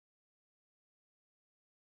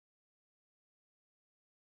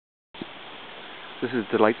This is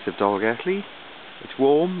the delights of Dolgellau. It's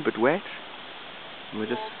warm but wet. And we're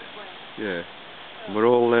just, yeah. And we're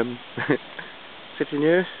all sitting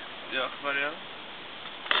here. Yeah, very well.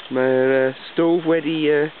 Mae'r stove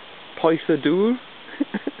wedi poeth o dŵr.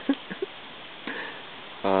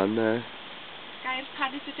 And Gair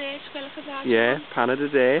paned y de, sgwelwch y dda. yeah, paned y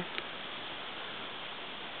de.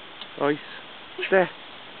 Oes. De.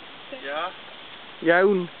 Yeah.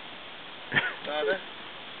 Iawn. Got it.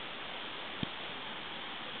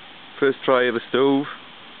 First try of the stove.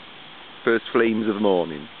 First flames of the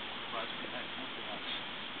morning.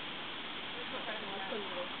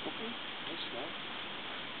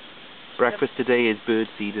 Breakfast today is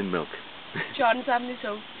birdseed and milk. John's having his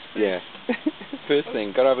oats. Yeah. First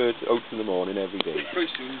thing, gotta have oats in the morning every day.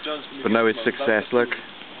 But now it's success, look.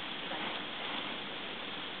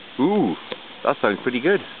 Ooh, that sounds pretty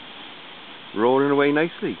good. Rolling away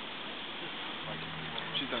nicely.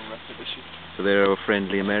 So there are our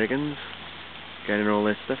friendly Americans, getting all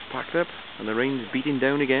their stuff packed up, and the rain's beating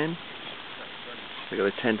down again. They got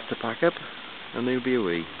their tents to pack up, and they'll be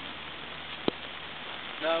away.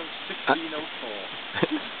 Now 16:04.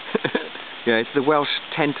 Yeah, it's the Welsh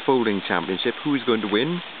Tent Folding Championship. Who's going to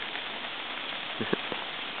win?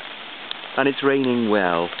 And it's raining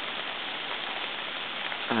well.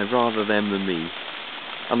 I'd rather them than me.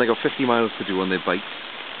 And they got 50 miles to do on their bikes.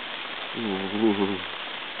 Ooh.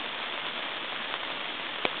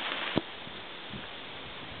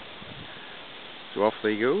 So off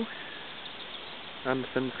they go. And the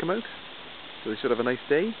sun's come out. So they should have a nice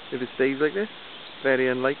day if it stays like this. Very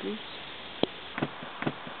unlikely.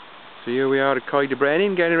 So here we are at Coed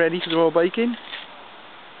Brenin, getting ready for some more biking.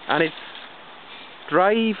 And it's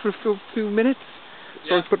dry for a few minutes.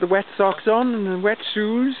 So I put the wet socks on and the wet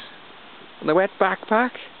shoes and the wet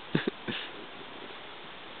backpack. So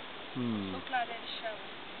glad I had a shower.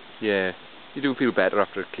 Yeah, you do feel better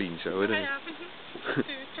after a clean shower, don't you? I have.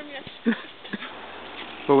 From yesterday.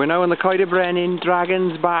 Well, we're now on the Coed Brenin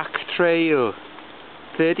Dragon's Back Trail.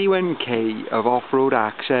 31k of off-road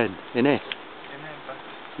action, innit?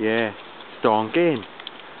 Yeah, stonking.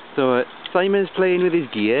 So Simon's playing with his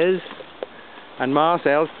gears, and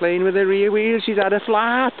Marcel's playing with the rear wheels. She's had a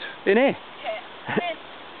flat, innit? Yeah.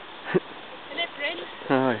 Innit, Brenin?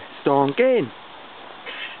 Aye, stonking.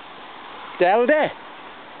 Delde.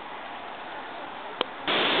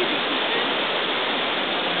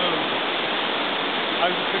 I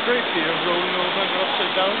was a great fear of rolling over and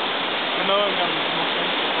upside down. I know I'm having too much fun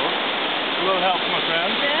before. A little help from my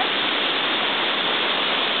friend. Yeah.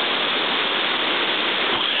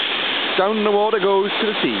 Down the water goes to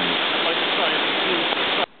the sea. I'd like to try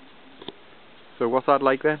it. So what's that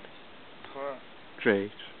like then? Huh.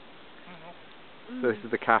 Great. So this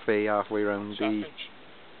is the cafe halfway around the...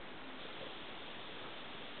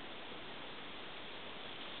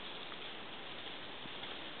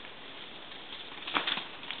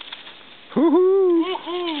 Woohoo!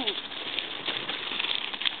 Woohoo!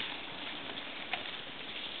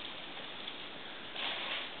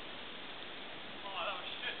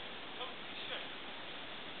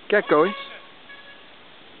 Get going.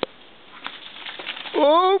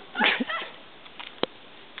 Oh!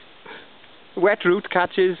 Wet route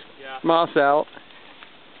catches Marcel.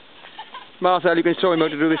 Marcel, you can show him how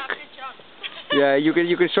to do this. Yeah, you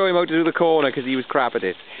can show him how to do the corner because he was crap at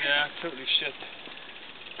it. Yeah, totally shit.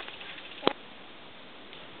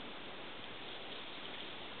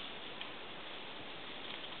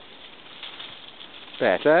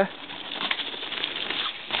 Better.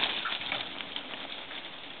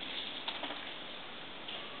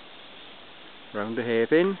 Round the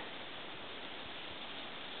hairpin.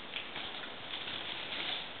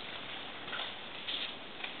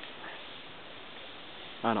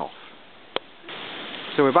 And off.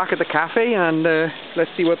 So we're back at the cafe, and let's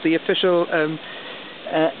see what the official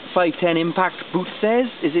 510 impact boot says.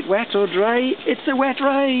 Is it wet or dry? It's a wet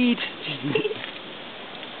ride!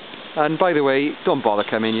 And by the way, don't bother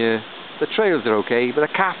coming here. The trails are okay, but the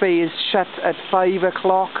cafe is shut at 5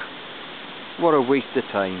 o'clock. What a waste of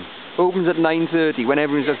time. Opens at 9:30 when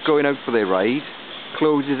everyone's just going out for their ride.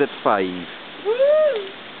 Closes at 5. Woo!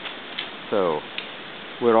 So,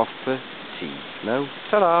 we're off for tea now.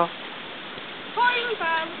 Ta-da! Foil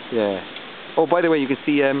bell. Yeah. Oh, by the way, you can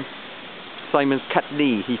see Simon's cut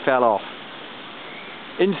knee. He fell off.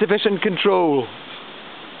 Insufficient control.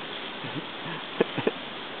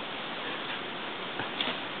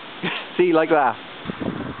 See, like that.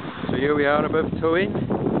 So here we are above towing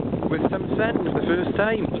with some sand for the first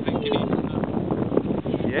time.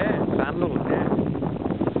 Yeah, sandals, yeah.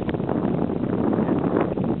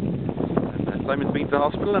 And Simon's been to the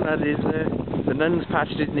hospital and had his, the nuns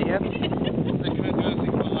patched his knee up. They couldn't do anything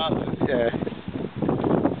about that. Yeah.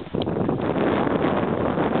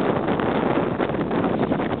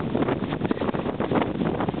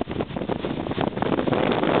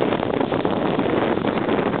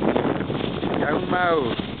 Down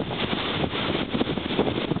Mow.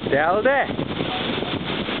 Delde.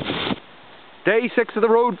 Day 6 of the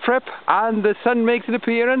road trip, and the sun makes an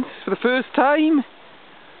appearance for the first time.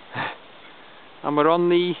 And we're on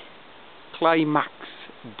the Cli-machx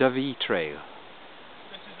Dyfi trail.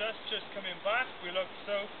 This is us just coming back. We look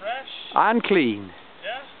so fresh. And clean.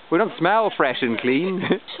 Yeah. We don't smell fresh and clean.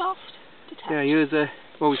 Soft. Detached. Yeah, here's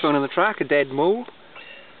what we found on the track, a dead mole.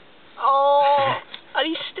 Oh, are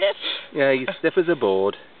you stiff? Yeah, he's stiff as a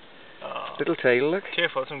board. Oh. Little tail, look.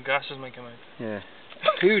 Careful, some gases might come out. Yeah.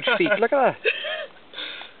 Huge feet, look at that.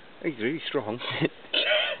 He's really strong.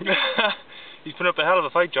 He's put up a hell of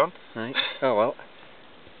a fight, John. Right. Oh well.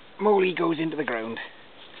 Moley goes into the ground.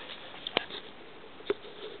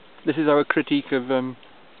 This is our critique of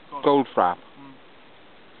Goldfrapp.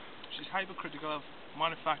 She's hypercritical of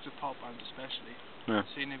manufactured pop bands especially. Yeah.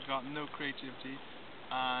 Saying they've got no creativity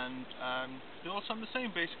and they all sound the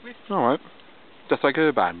same basically. Alright. Just like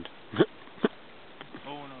her band.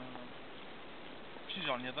 Oh no. She's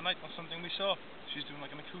on the other night or something we saw. She's doing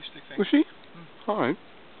like an acoustic thing. Was she? Alright.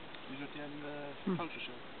 She was at the end of the culture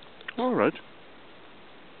show. Alright.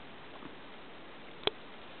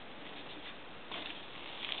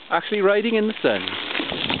 Actually riding in the sun.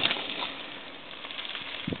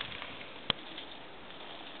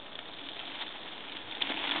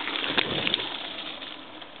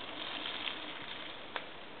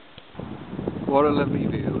 What a lovely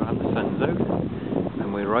view, and the sun's out,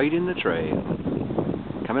 and we're riding the trail,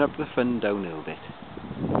 coming up the fun downhill bit.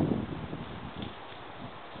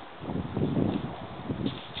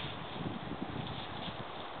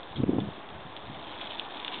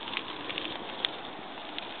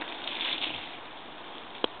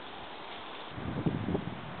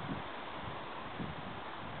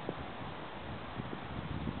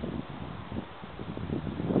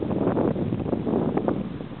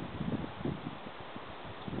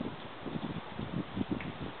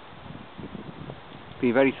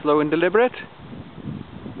 Be very slow and deliberate.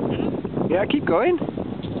 Yeah, keep going.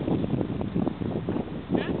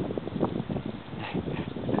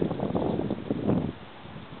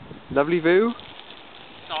 Lovely view.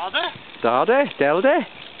 Delde. Delde.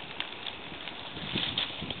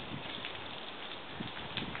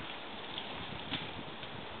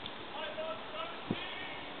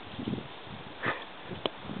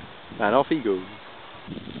 And off he goes.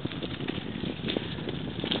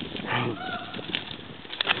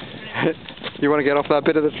 You want to get off that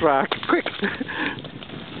bit of the track? Quick!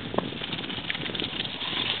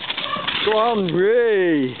 Go on,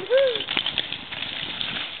 way!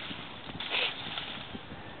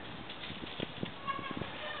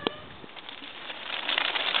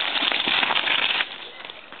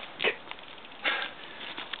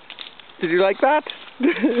 Did you like that?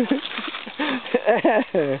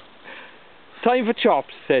 Time for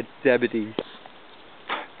chops, said Zebedee.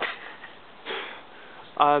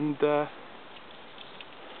 And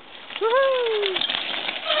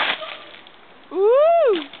Woo!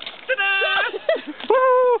 Woo!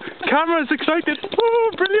 Camera's excited!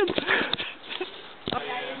 Woo! Brilliant!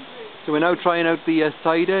 So we're now trying out the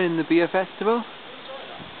cider in the beer festival.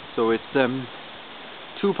 So it's 2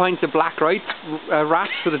 pints of black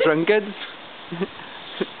rats for the drunkards.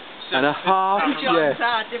 And a half,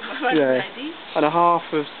 and a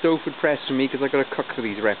half of Stowford Press for me because I've got to cook for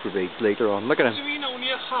these reprobates later on. Look at him. what do you mean only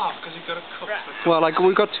a half? Because you've got to cook for Well, like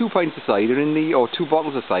we've got 2 pints of cider in the, or 2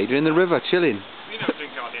 bottles of cider in the river, chilling. We never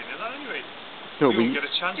drink out any of that anyway. No, we won't get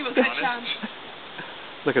a chance to be honest.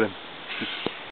 Look at him.